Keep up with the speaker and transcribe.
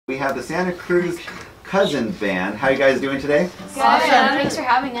We have the Santa Cruz Cousin Band. How are you guys doing today? Good. Awesome. Thanks for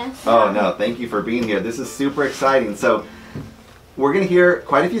having us. Oh no, thank you for being here. This is super exciting. So we're going to hear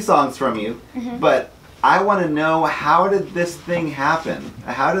quite a few songs from you, but I want to know, how did this thing happen?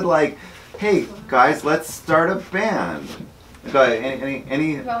 How did, like, hey guys, let's start a band? Go ahead.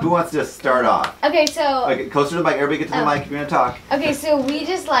 Who wants to start off? Okay, so... Okay, closer to the mic. Everybody get to the mic if you're going to talk. Okay, so we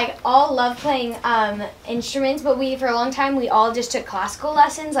just, like, all love playing instruments, but for a long time, we all just took classical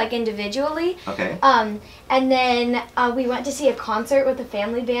lessons, like, individually. Okay. And then we went to see a concert with a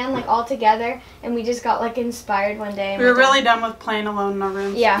family band, like, all together, and we just got, like, inspired one day. We were really done with playing alone in our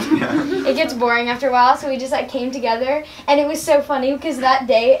rooms. Yeah. It gets boring after a while, so we just, like, came together, and it was so funny, because that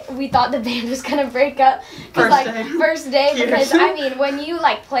day, we thought the band was going to break up. First day. Because, I mean, when you,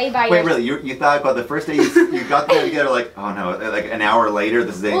 like, play by yourself... Wait, really? You thought about the first day you got them together, like, oh no, like an hour later,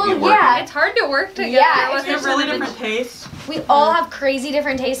 this is it working? Yeah. It's hard to work together. Yeah. We have really different tastes. We all have crazy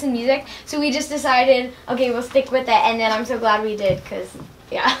different tastes in music, so we just decided, okay, we'll stick with it, and then I'm so glad we did, because,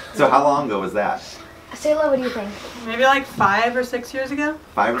 yeah. So how long ago was that? Sayla, what do you think? Maybe like 5 or 6 years ago.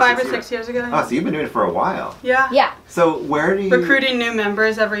 5 or 6 years ago. Oh, so you've been doing it for a while. Yeah. Yeah. So where do you... Recruiting new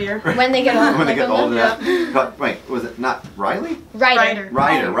members every year. When they get old. When they get old enough. Wait, was it not Riley?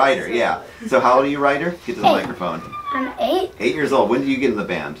 Ryder, yeah. So how old are you, Ryder? Get to the microphone. I'm 8. 8 years old. When did you get in the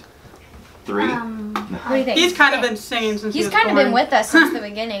band? 3? What do you think? He's kind of been singing since He's kind of been with us since the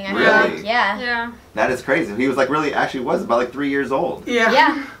beginning. I feel like. Yeah. That is crazy. He was like actually was about like 3 years old. Yeah.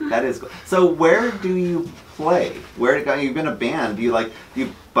 Yeah. That is cool. So where do you play? You've been a band. Do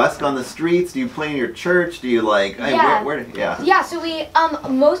you busk on the streets? Do you play in your church? Do you like Yeah, so we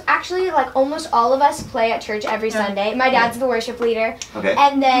almost all of us play at church every Sunday. My dad's the worship leader. Okay.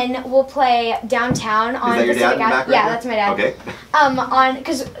 And then we'll play downtown on Is that your dad in the back right Yeah, there? that's my dad. Okay.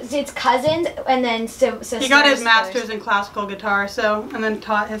 Because it's cousins and then sisters. He got his master's in classical guitar, and then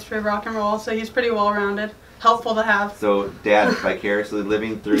taught history of rock and roll, so he's pretty well-rounded. Helpful to have. So dad vicariously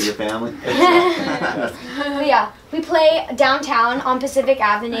living through your family? Yeah, we play downtown on Pacific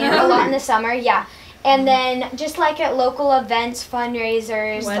Avenue a lot in the summer, yeah. And then just like at local events,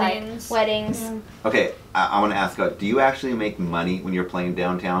 fundraisers, weddings. Yeah. Okay, I want to ask, do you actually make money when you're playing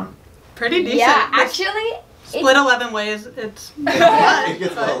downtown? Pretty decent. Yeah, actually. Split 11 ways, it's... It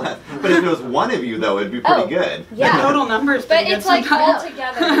gets a little less. But if it was one of you, though, it'd be pretty good. Yeah. The total numbers. But it's like all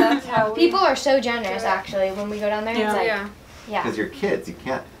together. That's how people are so generous, actually, when we go down there. Yeah. It's like, Because you're kids, you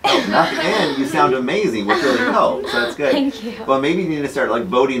can't help nothing. And you sound amazing, which really helps. So that's good. Thank you. Well, maybe you need to start like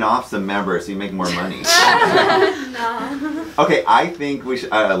voting off some members so you make more money. No. Okay, I think we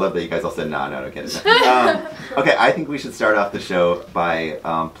should. I love that you guys all said no, kidding. Okay, I think we should start off the show by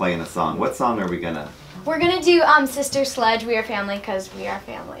playing a song. What song are we gonna? We're gonna do Sister Sledge, We Are Family, because we are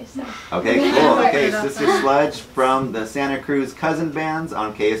family. So. Okay, cool. Okay, Sister Sledge from the Santa Cruz Cousin Bands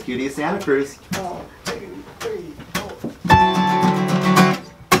on KSQD Santa Cruz. 1, 2, 3, 4.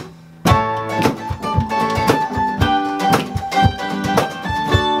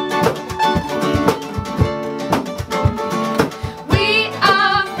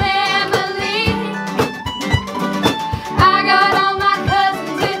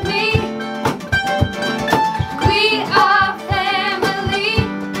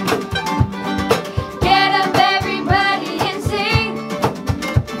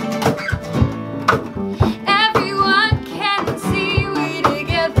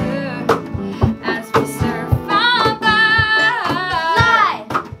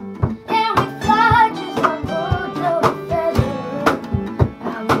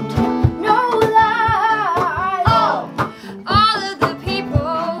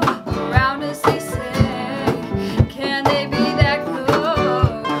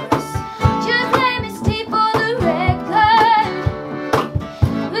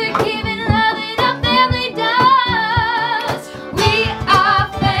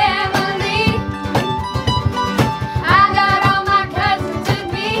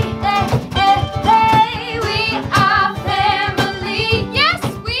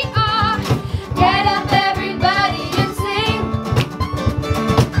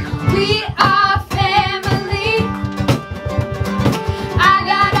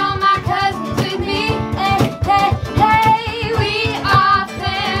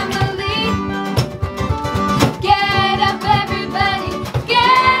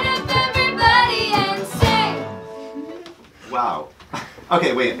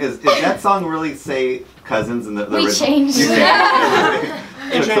 Okay, wait, is that song really say cousins in the we original? changed it.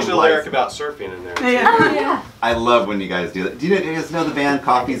 You changed the lyric about surfing in there. Yeah. Oh, yeah. I love when you guys do that. Do you guys know the band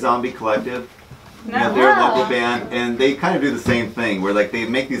Coffee Zombie Collective? No. You know, they're a local band, and they kind of do the same thing, where like they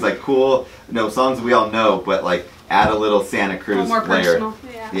make these like cool, songs that we all know, but like add a little Santa Cruz more flair. personal.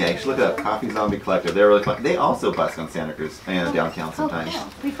 Yeah, you should look up Coffee Zombie Collective. They're really fun. They also busk on Santa Cruz and downtown sometimes. Oh,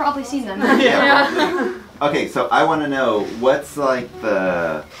 we've probably seen them. Yeah. Okay, so I want to know what's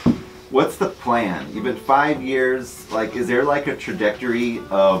the plan? You've been 5 years. Like, is there like a trajectory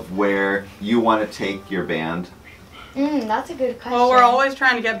of where you want to take your band? That's a good question. Well, we're always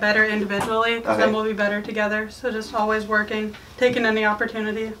trying to get better individually, because Okay. then we'll be better together. So just always working, taking any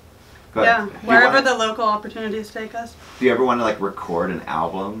opportunity. Go Yeah, ahead. wherever the local opportunities take us. Do you ever want to like record an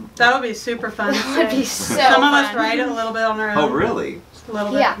album? That would be super fun. That would be so Some of us fun. write it a little bit on our own. Oh, really? Just a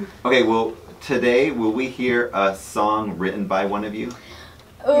little bit. Yeah. Okay, well, today will we hear a song written by one of you?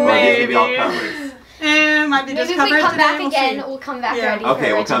 Ooh. Or is it gonna be all Maybe. covers? Might be just Maybe if we covers come today, back we'll again, see. we'll come back Yeah. ready for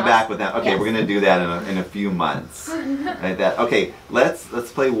Okay, we'll come originals. back with that. Okay, Yes. we're gonna do that in a few months. Like that. Okay, let's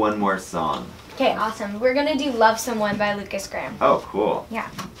play one more song. Okay, awesome. We're gonna do "Love Someone" by Lucas Graham. Oh, cool. Yeah.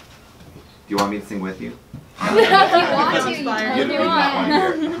 Do you want me to sing with you? If you want to, you inspired. You totally do not want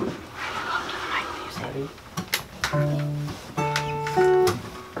want. to hear.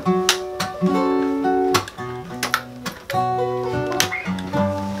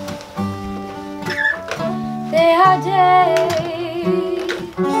 There are days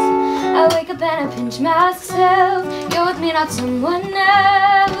I wake up and I pinch myself. You're with me, not someone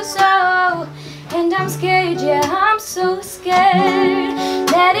else. Oh, and I'm scared, yeah, I'm so scared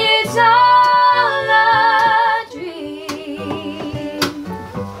that it's all a dream.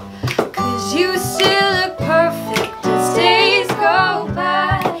 'Cause you still look perfect as days go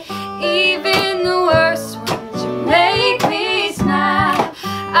by. Even the worst ones, you make me smile.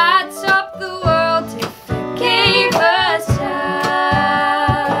 I'd stop the world if it gave us time.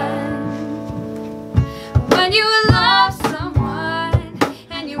 When you love someone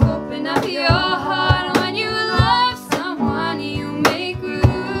and you open up your heart, when you love someone, you make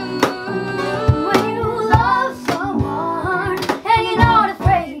room. When you love someone and you're not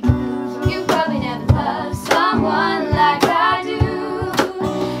afraid, you probably never loved someone like I do.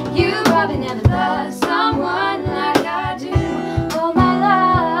 You probably never loved someone like I do. All my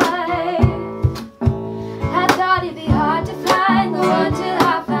life, I thought it'd be hard to find the one till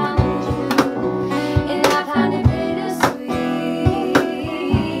I found you, and I found it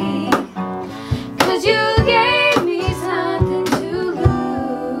bittersweet. 'Cause you gave me something to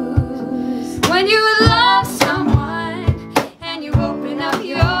lose. When you love someone and you open up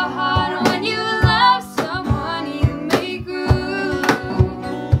your heart, when you love someone, you make room.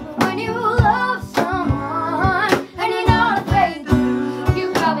 When you love someone and you're not afraid to, you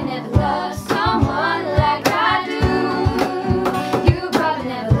probably never loved someone like I do. You probably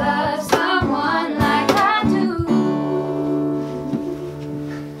never loved someone like I do.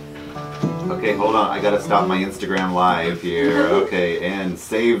 Okay, hold on. I gotta stop my Instagram live here. Okay, and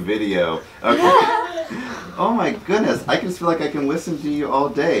save video. Okay. Oh my goodness, I just feel like I can listen to you all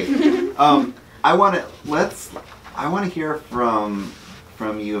day. I want to hear from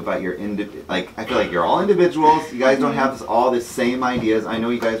you about your I feel like you're all individuals. You guys don't have all the same ideas. I know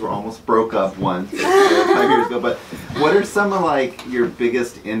you guys were almost broke up once 5 years ago, but what are some of like your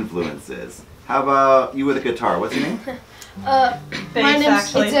biggest influences? How about you with a guitar? What's your name? Bass,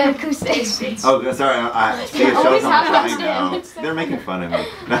 actually. It's an acoustic. Oh, sorry. I see it shows always on happens mine to now. him. They're making fun of me.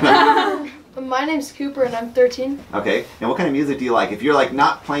 My name's Cooper and I'm 13. Okay. And what kind of music do you like? If you're like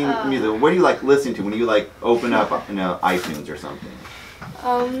not playing music, what do you like listening to when you like open up iTunes or something?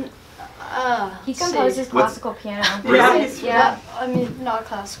 He let's composes see. classical piano. Yeah. Yeah, I mean not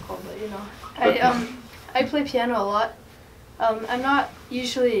classical, but you know, I play piano a lot. I'm not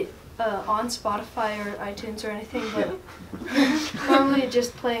usually on Spotify or iTunes or anything, but normally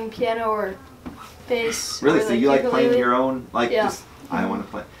just playing piano or bass. Really? Or, So you like playing ukulele. your own? Like Yeah. just I want to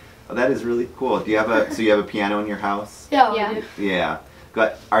play. Oh, that is really cool. Do you have a piano in your house? Yeah, Yeah. I do. Yeah.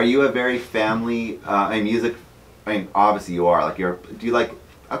 But are you a very family? Music. I mean, obviously you are. Like do you like?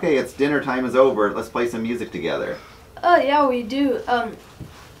 Okay, it's dinner time is over. Let's play some music together. Oh yeah, we do.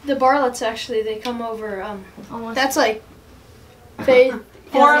 The Bartletts actually, they come over. Almost. That's like Faith.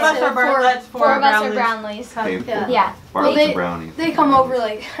 Four of us yeah, are Bartletts, Four of us are Brownlees. Brownlees. Okay. Yeah. Yeah, Bartlett's they- and brownies. They come over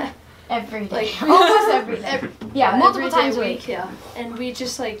like every day. Like, Almost every day. Yeah, multiple every day times a week. Yeah, and we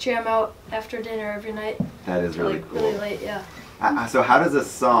just like jam out after dinner every night. That is really Like cool. really late. Yeah. So how does a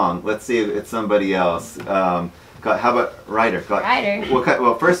song? Let's see if it's somebody else. How about Ryder? Ryder. What kind?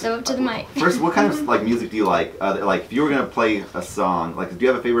 Well, first. So up to the mic. First, what kind of like music do you like? Like, if you were gonna play a song, like, do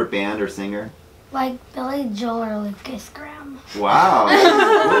you have a favorite band or singer? Like Billy Joel or Lucas Graham. Wow,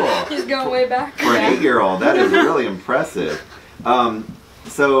 that's cool. He's going way back. For an 8-year-old, that is really impressive.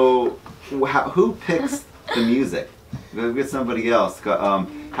 So, who picks the music? Go get somebody else. How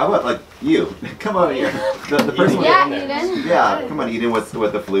about like you? Come over here. The person with Yeah, Eden. Eden. yeah, come on, Eden with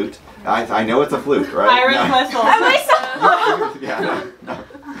the flute. I know it's a flute, right? Irish No. whistle. Yeah. No.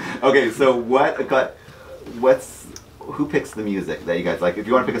 Okay, so who picks the music that you guys like? If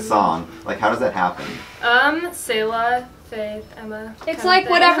you want to pick a song, like how does that happen? Selah, Faith, Emma. It's kind like of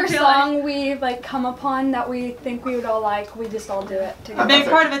thing. whatever I feel song we like come upon that we think we would all like, we just all do it A together. big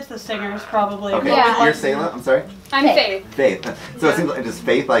part of it's the singers, probably. Okay, Yeah. you're Selah. I'm sorry. I'm Faith. Faith. So it seems like does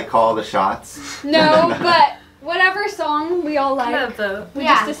Faith like call the shots? No, but whatever song we all like, Kind of both. we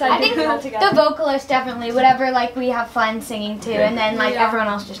Yeah, just decide I to think put it all the together. vocalist definitely, whatever like we have fun singing to, Okay. and then like Yeah. everyone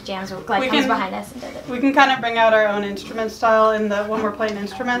else just jams, like We comes can- behind us and does it. We can kind of bring out our own instrument style when we're playing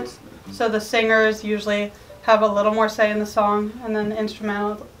instruments. So the singers usually have a little more say in the song, and then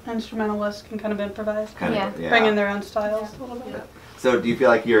instrumentalists can kind of improvise, Kind Yeah. of. Yeah. bring in their own styles a little bit. So do you feel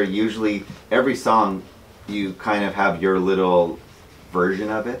like you're usually every song you kind of have your little version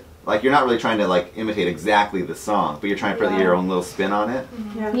of it? Like you're not really trying to like imitate exactly the song, but you're trying to put your own little spin on it.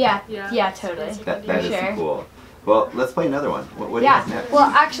 Yeah. Yeah, totally. That For is sure. cool. Well, let's play another one. What Yeah. is next? Well,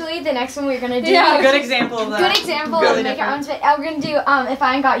 actually, the next one we're gonna do. Yeah. Good example of that. Good example Good. of make our own. We're gonna do "If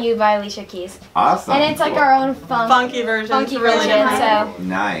I Ain't Got You" by Alicia Keys, Awesome. and it's like Cool. our own funky Funky version. version. So,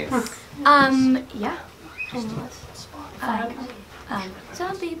 Nice. yeah.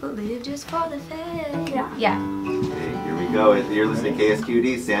 Some people live just for the fame. Yeah. Okay, here we go. You're listening to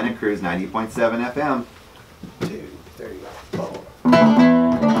KSQD Santa Cruz 90.7 FM. 2, 3,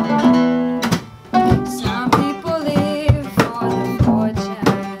 4. Some people live for the fortune.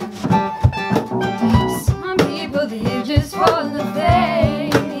 Some people live just for the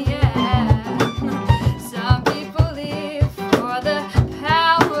fame. Yeah. Some people live for the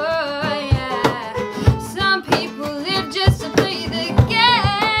power. Yeah. Some people live just to play the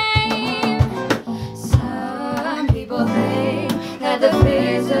game. Some people think that the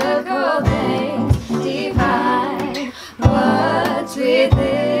physical things define what's within.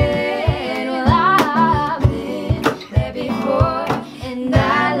 Well, I've been there before, and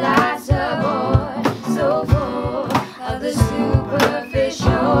that life's a bore, so full of the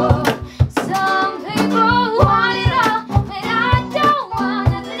superficial. Some people want it all, but I don't want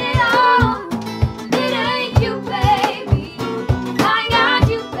nothing at all. It ain't you, baby. I got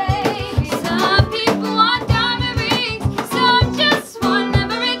you, baby. Some people want diamond rings, some just want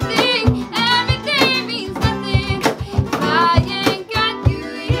everything. Everything means nothing if I ain't got you,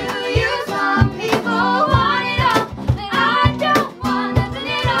 you, you. Some people want it all, but I don't want nothing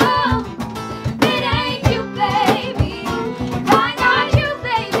at all. It ain't you, baby. I got you,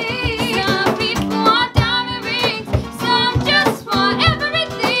 baby. Some people want diamond rings, some just want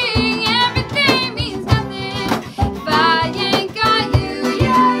everything. Everything means nothing if I ain't got you,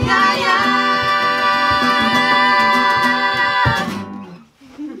 yeah, yeah,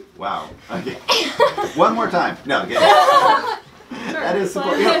 yeah. Wow. Okay. One more time. No, get That is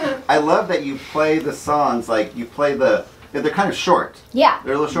super. You know, I love that you play the songs like you play they're kind of short. Yeah.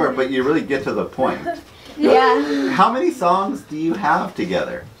 They're a little short, but you really get to the point. Yeah. How many songs do you have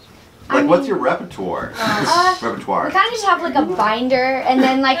together? Like, what's your repertoire? Repertoire. We kind of just have like a binder, and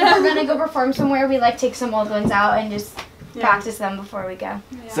then like if we're gonna go perform somewhere, we like take some old ones out and just practice them before we go.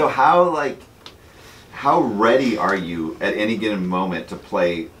 So how ready are you at any given moment to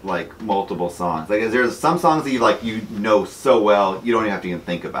play like multiple songs? Like, is there some songs that you know so well you don't even have to even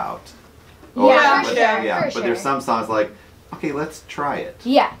think about? Yeah, for for sure, sure. Yeah, for but there's sure. some songs like, okay, let's try it.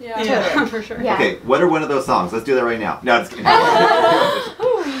 Yeah. Yeah, for sure. Yeah. Okay, what are one of those songs? Let's do that right now. No, just kidding.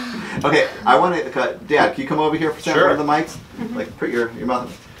 Okay, I want to cut. Dad, can you come over here for a second? Sure. One of the mics? Like, put your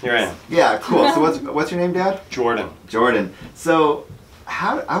mouth. Here I am. Yeah, cool. So what's your name, Dad? Jordan. Jordan. So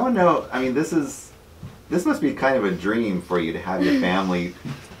I want to know. I mean, this must be kind of a dream for you to have your family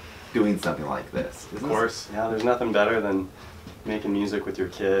doing something like this. Of course. Yeah, there's nothing better than making music with your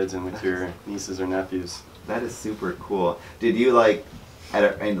kids and with your nieces or nephews. That is super cool. Did you like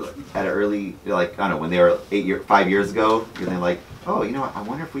at an early, like, I don't know, when they were 5 years ago, you're then like, oh, you know what? I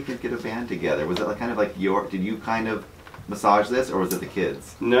wonder if we could get a band together. Was it like kind of like did you kind of massage this, or was it the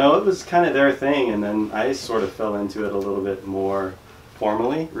kids? No, it was kind of their thing, and then I sort of fell into it a little bit more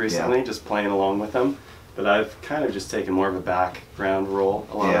formally recently, just playing along with them. But I've kind of just taken more of a background role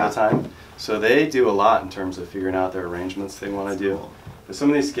a lot of the time. So they do a lot in terms of figuring out their arrangements they want to do. Cool. But some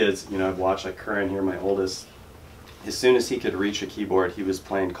of these kids, you know, I've watched, like Curran here, my oldest, as soon as he could reach a keyboard, he was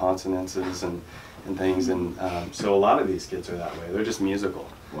playing consonances and things. And so a lot of these kids are that way. They're just musical.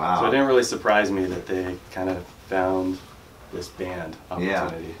 Wow. So it didn't really surprise me that they kind of found this band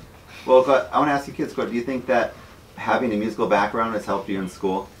opportunity. Well, I want to ask you kids, do you think that having a musical background has helped you in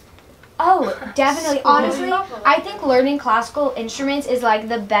school? Oh, definitely. Honestly, I think learning classical instruments is like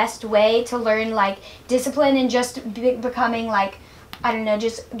the best way to learn like discipline and just becoming like, I don't know,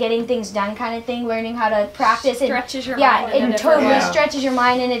 just getting things done kind of thing. Learning how to practice Stretches your yeah, mind in a it different totally way. stretches your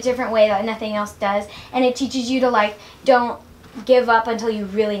mind in a different way that nothing else does, and it teaches you to like don't give up until you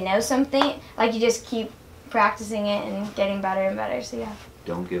really know something. Like you just keep practicing it and getting better and better. So yeah.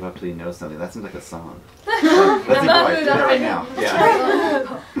 Don't give up till you know something. That seems like a song. Let's improvise. Do that right now.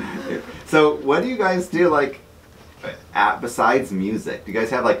 Yeah. So what do you guys do like besides music? Do you guys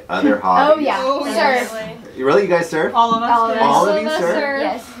have like other hobbies? Oh yeah, surf. You really? You guys surf? All of us. All of do. us. All of you surf?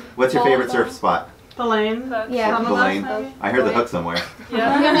 Yes. What's your All favorite of surf them. spot? The lane. Yeah. Some The of us, lane. maybe. I heard the hook somewhere.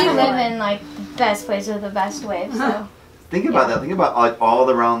 Yeah. We live in like best place with the best waves. So. Think about that. Think about like all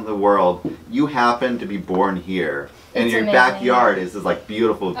around the world. You happen to be born here, and It's your amazing, backyard is this like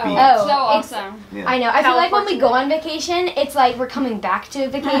beautiful beach. Oh, So it's- awesome. Yeah. I know. I feel like when we go on vacation, it's like we're coming back to a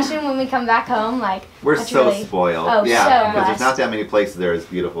vacation. When we come back home, like We're that's so really- spoiled. Oh, yeah, so because there's blessed. not that many places that are as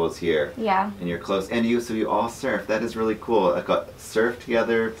beautiful as here. Yeah. And you're close. And so you all surf. That is really cool. Like surf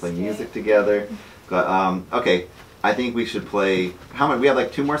together, play music together. Okay, I think we should play. How many? We have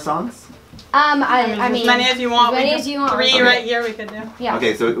like 2 more songs. I mean, as many as you want. As many we as you want. 3 Okay. right here we could do. Yeah.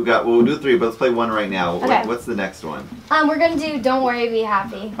 Okay, so we'll do 3, but let's play one right now. Okay. What's the next one? We're gonna do "Don't Worry, Be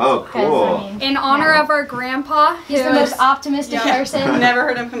Happy." Oh, 'Cause, cool. I mean, In honor of our grandpa, he's the who most is- optimistic Yeah. person Never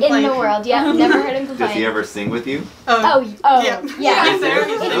heard him complain. in the world. Yeah, never heard him Does complain. he ever sing with you? Oh, Yeah. yeah. He's there,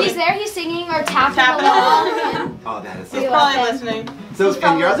 he's If there. he's there, he's singing or tapping Tapping along. along. Oh, that is He's so. probably him. listening. So, he's and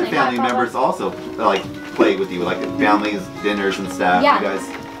probably your other listening, family my papa. members also like play with you, like at families, dinners, and stuff. Yeah. You guys.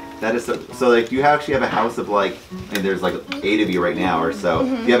 That is so. Like, you actually have a house of like, I mean, there's like 8 of you right now or so.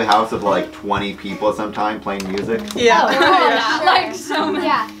 Mm-hmm. You have a house of like 20 people at some time playing music. Yeah. Oh, Yeah, sure. like so many.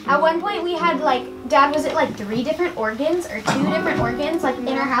 Yeah. At one point, we had like, Dad, was it like 3 different organs or 2 different organs like in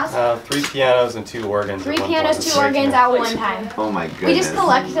our house? 3 pianos and 2 organs. 3 at one pianos, point. 2 organs at one time. Oh my goodness. We just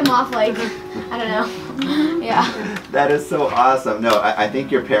collect them off like, I don't know. Yeah. That is so awesome. No, I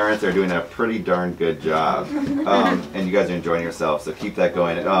think your parents are doing a pretty darn good job. And you guys are enjoying yourselves, so keep that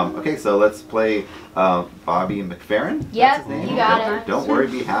going. Okay, so let's play Bobby McFerrin. Yep, That's his name? you got it. Don't worry,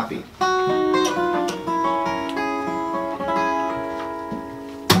 be happy.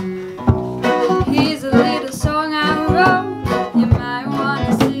 Here's a little song I wrote. You might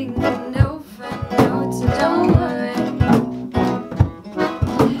wanna sing the note for note, so don't worry.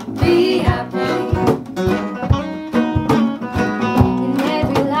 Be happy. In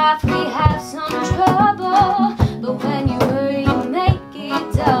every life we have some trouble, but when you worry, you make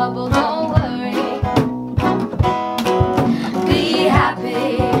it double. Don't worry. Be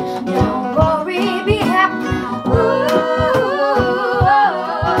happy. Don't worry, be happy. Ooh,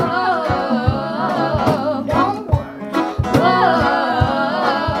 don't worry. Whoa,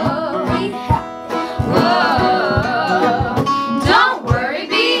 be happy. Whoa, don't worry,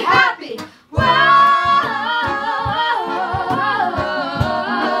 be happy.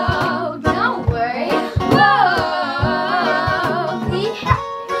 Whoa, don't worry. Whoa, be happy.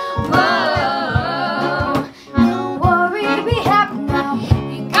 Whoa, don't worry, be happy now.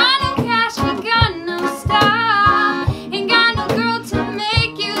 Ain't got no cash, ain't got no style, ain't got no girl to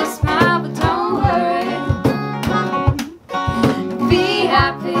make you smile, but don't worry. Be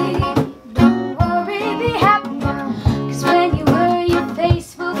happy. Don't worry, be happy now. 'Cause when you worry, your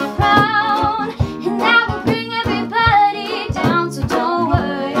face will frown, and that will bring everybody down. So don't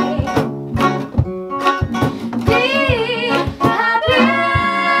worry. Be happy.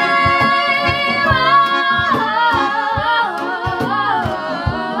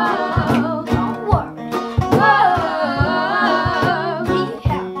 Whoa, don't worry. Whoa, be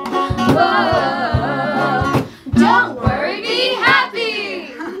happy. Whoa, Don't worry, be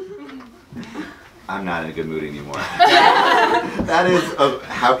happy. I'm not in a good mood anymore. That is,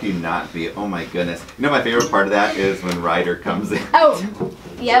 how can you not be? Oh my goodness. You know, my favorite part of that is when Ryder comes in. Oh,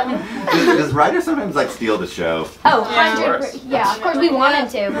 yep. Does Ryder sometimes like steal the show? Oh, Yeah, of 100%. Yeah, of course we want him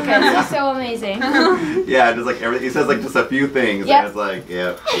to because he's so amazing. Yeah, just like everything. He says like just a few things, Yep. and it's like,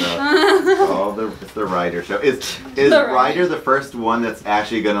 yeah, it's the Ryder show. Is Ryder the first one that's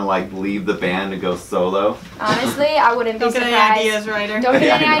actually gonna like leave the band and go solo? Honestly, I wouldn't be Don't get surprised. any ideas, Ryder. Don't get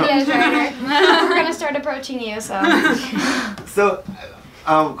Yeah, any I know. ideas, Ryder. We're gonna start approaching you. So. So,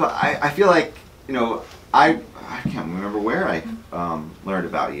 I feel like, you know, I can't remember where I learned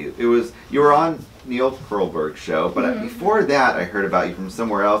about you. You were on Neil Pearlberg's show, but before that I heard about you from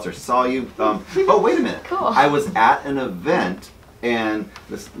somewhere else or saw you. Oh, wait a minute. Cool. I was at an event and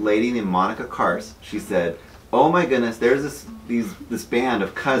this lady named Monica Kars, she said, oh my goodness, there's this band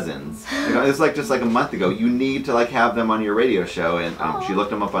of cousins. You know, it's like just like a month ago. You need to like have them on your radio show, and she looked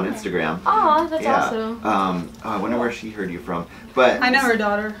them up on Instagram. Oh, that's yeah. awesome. I wonder where she heard you from. But I know her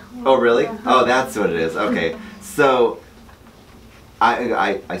daughter. Oh really? Oh, that's what it is. Okay, so.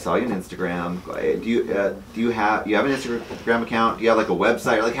 I saw you on Instagram. Do you have an Instagram account? Do you have like a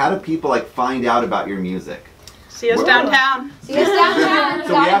website? Or like how do people like find out about your music? See us downtown. See us downtown.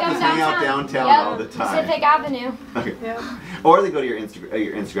 So we have to hang out downtown all the time. Pacific Avenue. Okay. Yeah. Or they go to your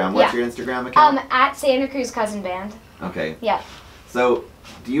Instagram. What's your Instagram account? At Santa Cruz Cousin Band. Okay. Yeah. So,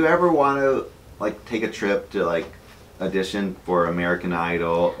 do you ever want to like take a trip to like audition for American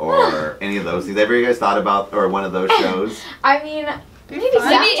Idol or any of those things? Have you guys thought about or one of those shows? I mean, maybe Maybe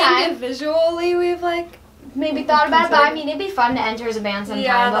sometime. individually we've like. Maybe thought about it, but I mean, it'd be fun to enter as a band sometime.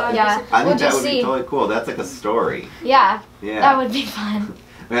 Yeah, but that would be I we'll think that just would see. be totally cool. That's like a story. Yeah, Yeah. that would be fun.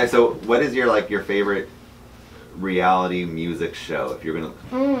 Okay, so what is your favorite reality music show? If you're gonna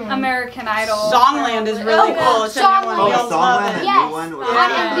American Idol. Songland is really cool. It's a new one. Songland. We all love Songland, it. that Yes, new one with on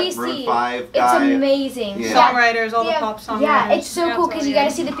that NBC. Maroon 5 It's guy. amazing. Yeah. Songwriters, all the Yeah. pop songwriters. Yeah, it's so Yeah, cool it's because you really got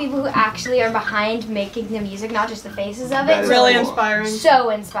to see the people who actually are behind making the music, not just the faces of That it. is Really cool. inspiring. So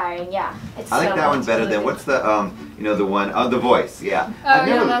inspiring, yeah. It's I like so that one good. better than what's the the one The Voice. Yeah. Oh I've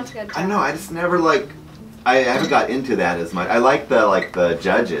yeah, never- that's good. I don't know. I just never I haven't got into that as much. I like the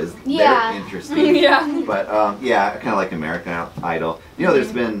judges. Yeah. They're interesting. Yeah. But yeah, I kind of like American Idol. You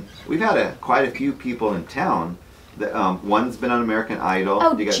know, we've had quite a few people in town. That one's been on American Idol.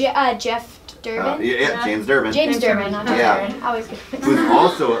 Oh, You guys- Jeff Durbin? yeah, James Durbin. James Durbin, not Jeff Yeah. Durbin. Always good. Who's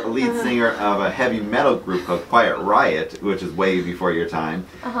also a lead singer of a heavy metal group called Quiet Riot, which is way before your time.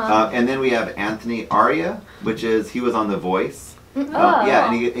 And then we have Anthony Aria, he was on The Voice.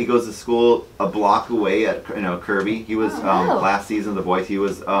 Yeah, and he goes to school a block away at Kirby. He was last season of The Voice. He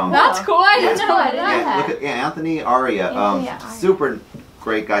was That's cool. I didn't know I didn't know that. that. Anthony Aria, Anthony Aria. super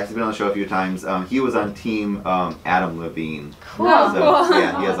great guy. He's been on the show a few times. He was on Team Adam Levine. Cool. So,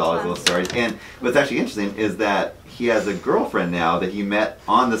 yeah, he has all his little stories. And what's actually interesting is that he has a girlfriend now that he met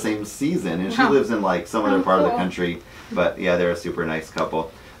on the same season, and she lives in like some other part of the country. But yeah, they're a super nice couple.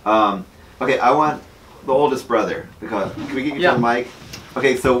 Okay, I want the oldest brother. Can we get you to the mic?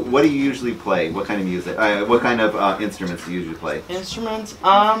 Okay, so what do you usually play? What kind of music? What kind of instruments do you usually play? Instruments?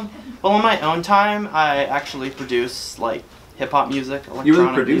 Well, on my own time, I actually produce like hip-hop music, electronic You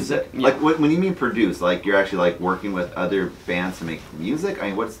really produce music. it? Like, when you mean produce, like you're actually like working with other bands to make music? I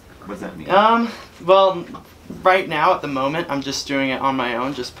mean, what does that mean? Well, right now at the moment, I'm just doing it on my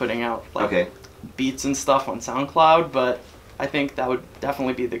own, just putting out like beats and stuff on SoundCloud. But I think that would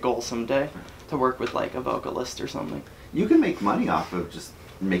definitely be the goal someday, to work with like a vocalist or something. You can make money off of just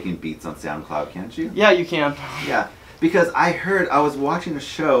making beats on SoundCloud, can't you? Yeah, you can. Yeah, because I was watching a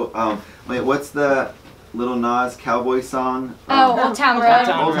show. Wait, what's the Lil Nas Cowboy song? Old Town Road. Old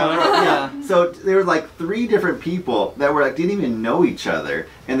Town Old Town Road, Road. yeah. So there were like 3 different people that were like didn't even know each other,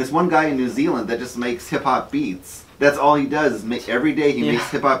 and this one guy in New Zealand that just makes hip hop beats. That's all he does is make every day he makes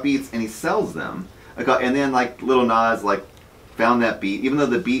hip hop beats and he sells them. And then like Lil Nas found that beat, even though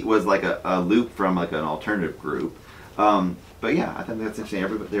the beat was like a loop from like an alternative group. But yeah, I think that's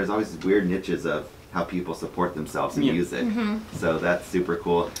interesting. There's always weird niches of how people support themselves in music. So that's super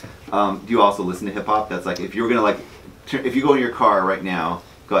cool. Do you also listen to hip hop? That's like if you were gonna if you go in your car right now,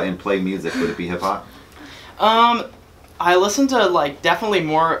 go out and play music, would it be hip hop? I listen to like definitely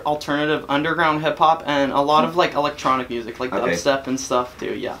more alternative underground hip hop and a lot of like electronic music, like dubstep and stuff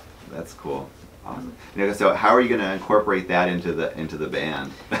too. Yeah. That's cool. Awesome. So how are you going to incorporate that into the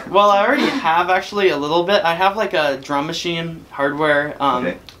band? Well, I already have actually a little bit. I have like a drum machine hardware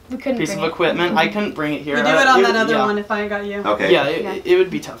piece of equipment. I couldn't bring it here. We do it on that other one if I got you. Okay. Yeah, it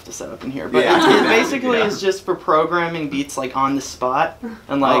would be tough to set up in here, but it basically is just for programming beats like on the spot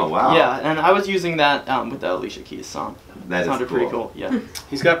and like and I was using that with the Alicia Keys song. That sounded cool. pretty cool. Yeah.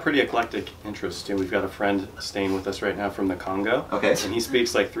 He's got pretty eclectic interests too. We've got a friend staying with us right now from the Congo. Okay. And he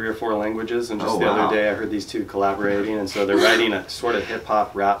speaks like 3 or 4 languages. And just the other day, I heard these 2 collaborating, and so they're writing a sort of hip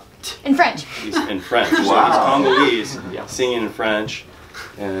hop rap. In French. In French. So he's Congolese, singing in French,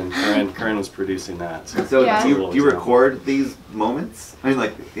 and Karen was producing that. So do you record these moments? I mean,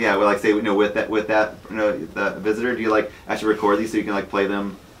 say with that the visitor, do you actually record these so you can play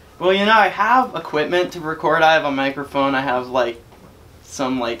them? Well, I have equipment to record. I have a microphone. I have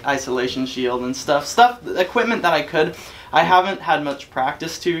some isolation shield and stuff. Equipment that I could. I haven't had much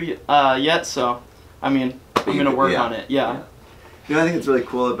practice to yet, so I mean, I'm gonna work on it. Yeah. I think it's really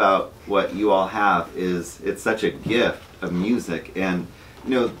cool about what you all have is it's such a gift of music, and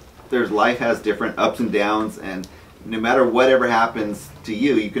life has different ups and downs, and no matter whatever happens to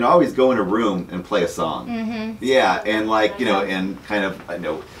you, you can always go in a room and play a song. Mm-hmm. Yeah, and like, you know, and kind of, I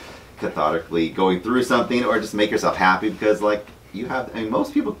know, cathartically going through something, or just make yourself happy because, like, you have, I mean,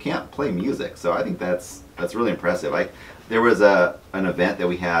 most people can't play music, so I think that's really impressive. There was an event that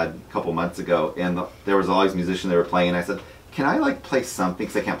we had a couple months ago, and there was all these musicians that were playing, and I said, can I like play something,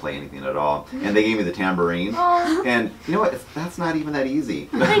 because I can't play anything at all, and they gave me the tambourine, and you know what, that's not even that easy.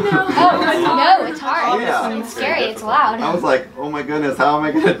 I know. No, it's hard. Yeah. It's scary, it's loud. I was like, oh my goodness, how am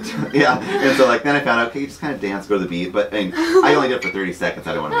I going to do Yeah, and so like then I found out, okay, you just kind of dance, go to the beat, but I mean, I only did it for 30 seconds,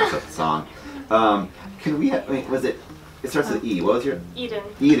 I didn't want to mess up the song. Can we, was it starts with E, what was your? Eden.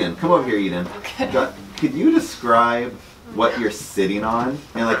 Eden, come over here, Eden. Okay. Could you describe what you're sitting on?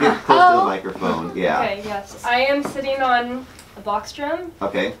 And like get close to the microphone, yeah. Okay, yes. I am sitting on a box drum,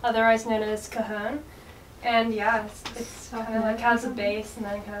 Okay. otherwise known as cajon. And yeah, it's kind of like has a bass and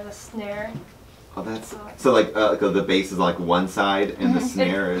then kind of a snare. Oh, that's, so like the bass is like one side and the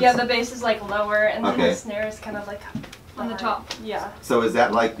snare is... Yeah, the bass is like lower and then Okay. the snare is kind of like On the top. Yeah. So is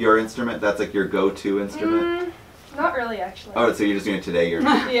that like your instrument? That's like your go-to instrument? Not really, actually. Oh, so you're just doing it today, your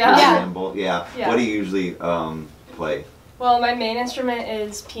Yeah. cymbal? Yeah. Yeah. What do you usually play? Well, my main instrument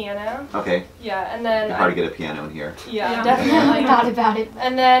is piano. Okay. Yeah, and then It's hard to get a piano in here. Yeah, definitely. Thought about it.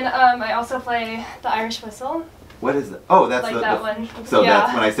 And then I also play the Irish whistle, What is it? Oh, that's like the... that one. So yeah.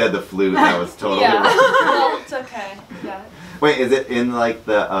 that's when I said the flute, that was totally Yeah. wrong. Well, it's okay. Yeah. Wait, is it in like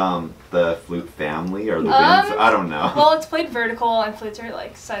the flute family or the winds? I don't know. Well, it's played vertical and flutes are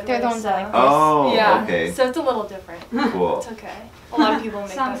like sideways. They're the ones that like Oh, yeah. okay. So it's a little different. Cool. It's okay. A lot of people make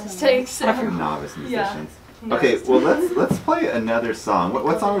that Sounds mistake. So. Novice Yeah. musicians. Okay, well let's play another song.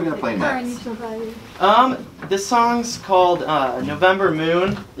 What song are we gonna play next? This song's called November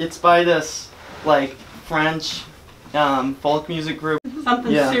Moon. It's by this like French folk music group.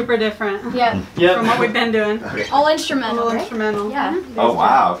 Something Yeah. super different Yeah. from what we've been doing. All instrumental, All right? instrumental. Yeah. Oh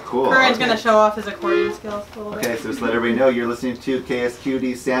wow, cool. Curran's Okay. gonna show off his accordion skills a little bit. Okay, so just let everybody know you're listening to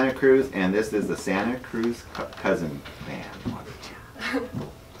KSQD Santa Cruz, and this is the Santa Cruz Cousin Band.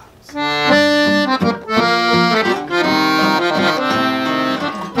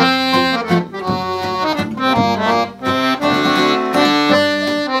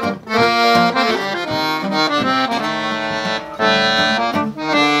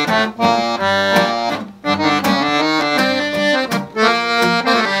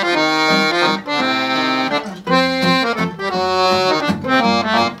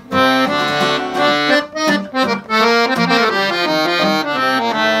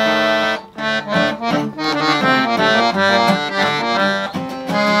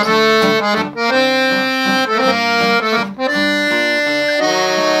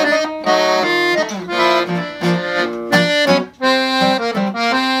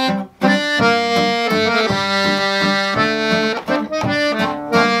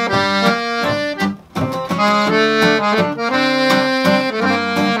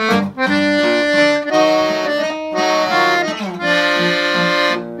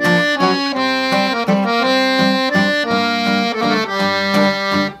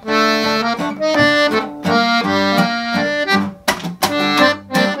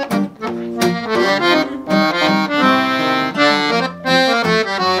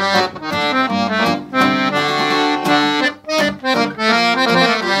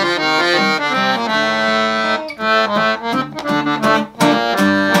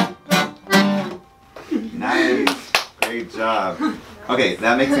 Nice, great job. Okay,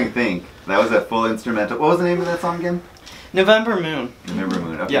 that makes me think. That was a full instrumental. What was the name of that song again? November Moon. November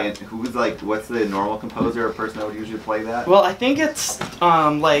Moon. Okay, Yeah. and who's like, what's the normal composer or person that would usually play that? Well, I think it's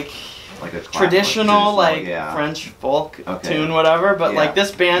like Like a classic, traditional like yeah. French folk Okay. tune, whatever. But Yeah. like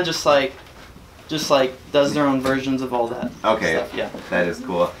this band just like does their own versions of all that Okay, stuff. Yeah. that is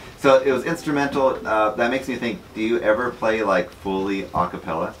cool. So it was instrumental. That makes me think. Do you ever play like fully a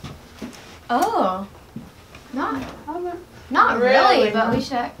cappella? Oh. Not Not really, really, but no. we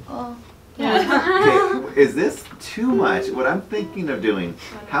should. Well, Okay, is this too much? What I'm thinking of doing,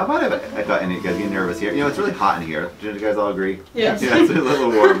 how about if I thought, and you guys get nervous here, you know, it's really hot in here. Do you guys all agree? Yes. Yeah, it's a little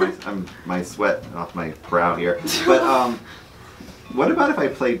warm. My sweat off my brow here. But what about if I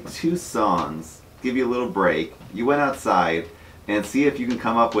played 2 songs, give you a little break, you went outside, and see if you can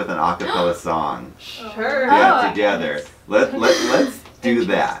come up with an a cappella song. Sure. Yeah, together. Let's do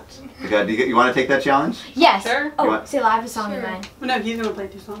that. Okay, you want to take that challenge? yes. Sure. You Oh, want- Sela, I have a song in mind. Well, no, he's gonna play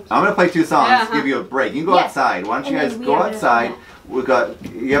 2 songs. I'm gonna play 2 songs, Yeah. give you a break. You can go Yes. outside. Why don't you And guys then we go have it, outside? yeah.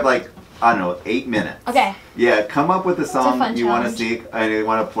 You have like I don't know, 8 minutes. Okay. Yeah, come up with a song fun you want to challenge. sing and you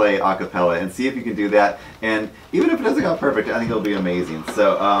want to play a cappella and see if you can do that. And even if it doesn't go perfect, I think it'll be amazing.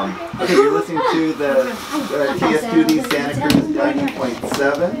 So, okay, you're listening to the KSQD Santa Cruz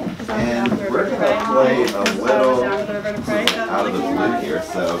 90.7, and we're going to play a little out of the blue here.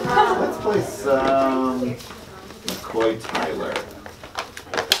 So let's play some McCoy Tyler.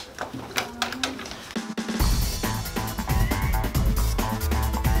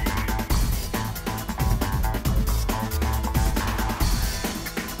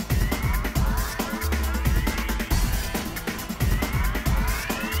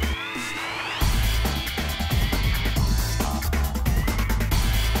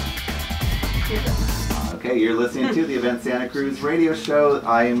 Okay, you're listening to the Event Santa Cruz radio show.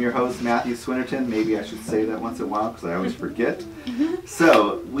 I am your host, Matthew Swinnerton. Maybe I should say that once in a while because I always forget.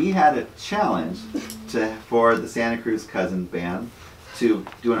 So we had a challenge for the Santa Cruz Cousin Band to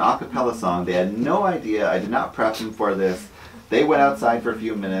do an a cappella song. They had no idea. I did not prep them for this. They went outside for a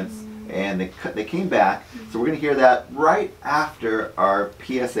few minutes and they came back. So we're going to hear that right after our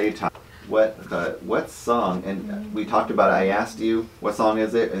PSA time. What song, and we talked about it, I asked you, what song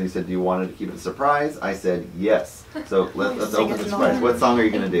is it? And you said, do you want to keep it a surprise? I said, yes. So let's open the surprise. What song are you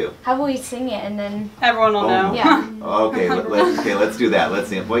going to do? How about we sing it and then... Everyone will know. Yeah. Okay, let's do that. Let's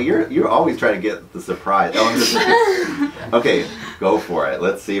see. Well, you're always trying to get the surprise. Okay, go for it.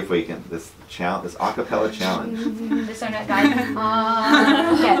 Let's see if we can, this acapella challenge. This one, guys.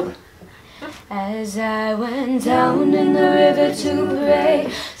 Okay. As I went down in the river to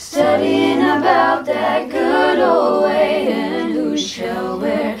pray, studying about that good old way, and who shall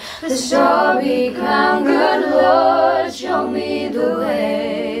wear the starry crown? Good Lord, show me the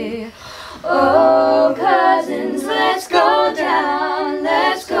way. Oh, cousins, let's go down,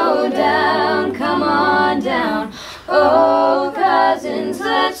 come on down. Oh, cousins,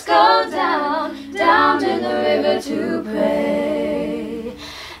 let's go down in the river to pray.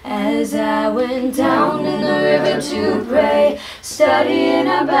 As I went down in the river to pray, studying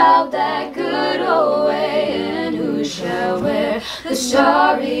about that good old way, and who shall wear the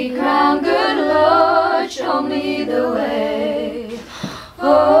starry crown? Good Lord, show me the way.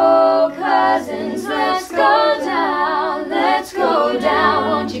 Oh, cousins, let's go down,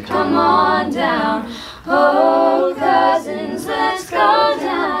 won't you come on down? Oh, cousins, let's go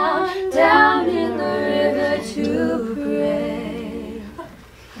down in the river to pray.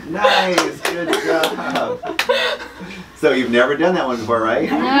 Nice, good job. So you've never done that one before, right?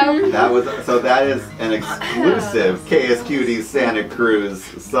 No. That is an exclusive KSQD Santa Cruz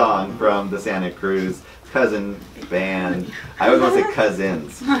song from the Santa Cruz Cousin Band. I always want to say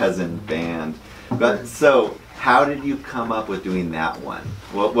Cousin Band. But so, how did you come up with doing that one?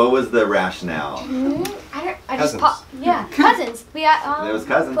 What was the rationale? Cousins. We got It was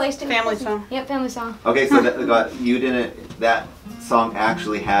Cousins. placed in Family song. Yep, family song. Okay, so that song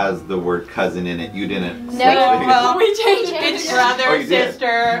actually has the word cousin in it. You didn't. No, well, we changed it. It's brother, Oh, you did?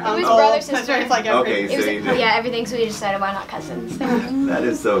 sister, uncle. It was brother, sister. It's like Okay, everything. so you did. Yeah, everything. So we decided why not cousins. That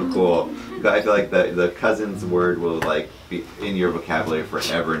is so cool. I feel like the cousins word will like be in your vocabulary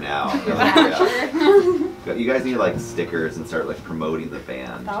forever now. Yeah. You guys need like stickers and start like promoting the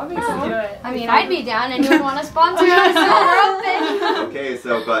band. That would be cool. I mean, I'd be down. Anyone want to sponsor us? So we're open. Okay,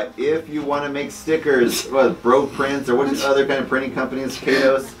 so but if you want to make stickers, Bro Prints or what other kind of printing companies,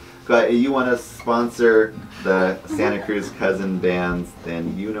 Kados, but you want to sponsor the Santa Cruz Cousin Bands,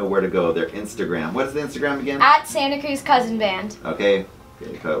 then you know where to go. Their Instagram. What is the Instagram again? At Santa Cruz Cousin Band. Okay.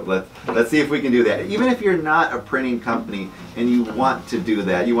 So let's see if we can do that. Even if you're not a printing company and you want to do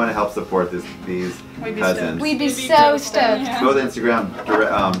that, you want to help support these cousins. We'd be so stoked. Go to Instagram,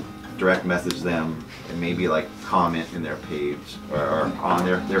 direct message them, and maybe like comment in their page or on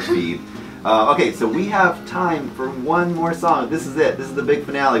their feed. Okay, so we have time for one more song. This is it. This is the big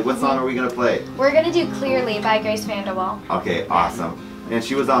finale. What song are we gonna play? We're gonna do "Clearly" by Grace Vanderwall. Okay, awesome. And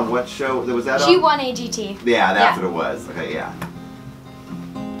she was on what show? Was that She on? won AGT. Yeah, that's what it was. Okay, yeah.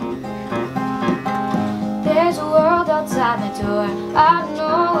 There's a world outside my door. I don't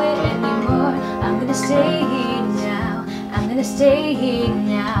know it anymore. I'm gonna stay here now. I'm gonna stay here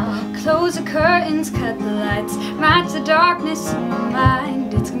now. Close the curtains, cut the lights, match the darkness in my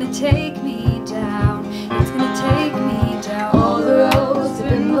mind. It's gonna take me down. It's gonna take me down. All the roads have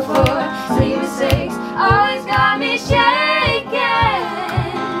been before. Same mistakes always got me shaking.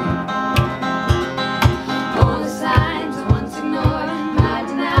 All the signs I once ignored, my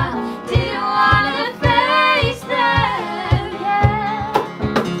denial didn't wanna face them. Yeah.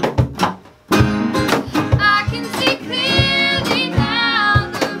 I can see clearly now.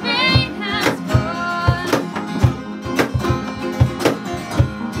 The rain has fallen.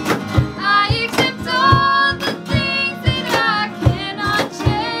 I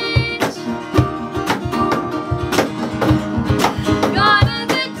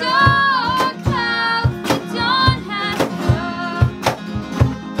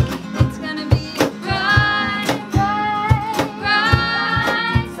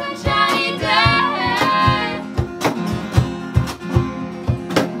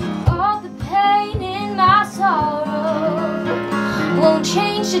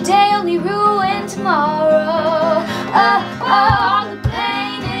today, only ruin tomorrow. All the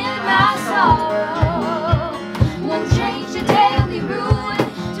pain and my sorrow won't change today, only ruin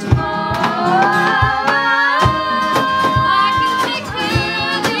tomorrow. I can see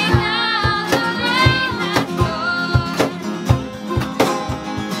clearly now the rain has gone.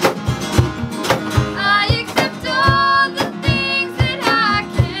 I accept all the things that I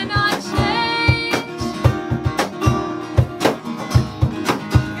cannot change.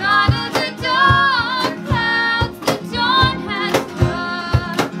 God of the dark clouds, the dawn has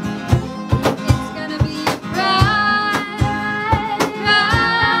come. It's gonna be a bright,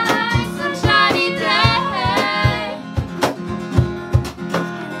 bright, sunshiny day.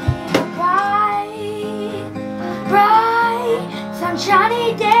 Bright, bright, sunshiny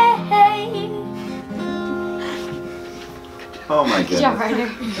day. Oh my Good job, goodness.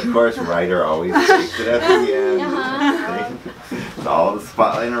 Ryder. Of course, Ryder always takes it at the end. Uh-huh. It's all the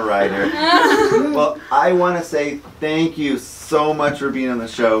spotlight on Ryder. Well, I want to say thank you so much for being on the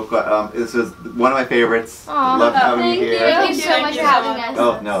show. This is one of my favorites. Aw, Love having you thank here. Thank you so Thank much you for so having much. us.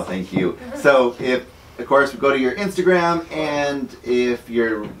 Oh, no, thank you. So, of course, we go to your Instagram, and if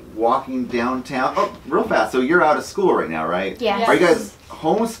you're walking downtown, oh, real fast. So you're out of school right now, right? Yes. Are you guys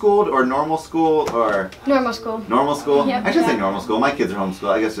homeschooled or normal school or Normal school. normal school? Yep. I should say normal school. My kids are homeschooled.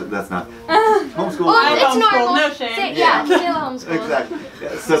 I guess that's not homeschool. Well, I it's homeschool, normal. no shame. Say- Yeah. yeah, still homeschool. Exactly.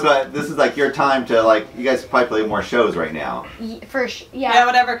 Yeah, so this is like your time to you guys probably play more shows right now. Yeah, Yeah.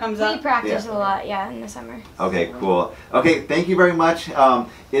 whatever comes We up. practice Yeah. a lot, yeah, in the summer. Okay, cool. Okay, thank you very much.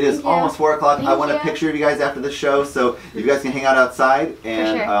 It is Thank you. almost 4 o'clock. I Thank want a you. picture of you guys after the show, so if you guys can hang out outside,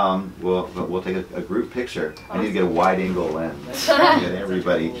 and sure. we'll take a group picture. I need to get a wide angle lens. Get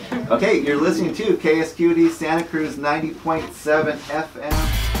everybody. Okay, you're listening to KSQD Santa Cruz 90.7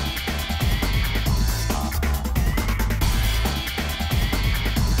 FM.